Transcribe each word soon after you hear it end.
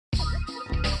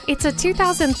It's a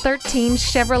 2013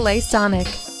 Chevrolet Sonic.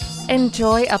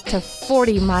 Enjoy up to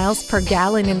 40 miles per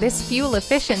gallon in this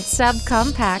fuel-efficient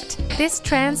subcompact. This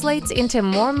translates into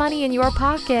more money in your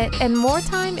pocket and more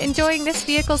time enjoying this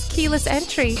vehicle's keyless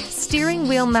entry, steering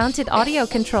wheel mounted audio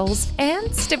controls,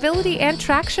 and stability and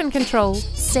traction control.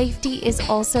 Safety is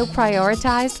also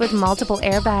prioritized with multiple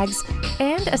airbags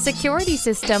and a security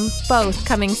system, both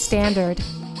coming standard.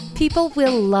 People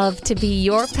will love to be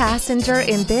your passenger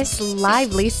in this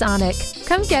lively Sonic.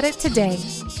 Come get it today.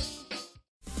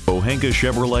 Pohanka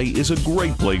Chevrolet is a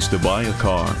great place to buy a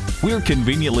car. We're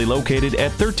conveniently located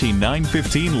at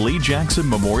 13915 Lee Jackson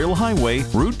Memorial Highway,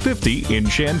 Route 50 in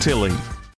Chantilly.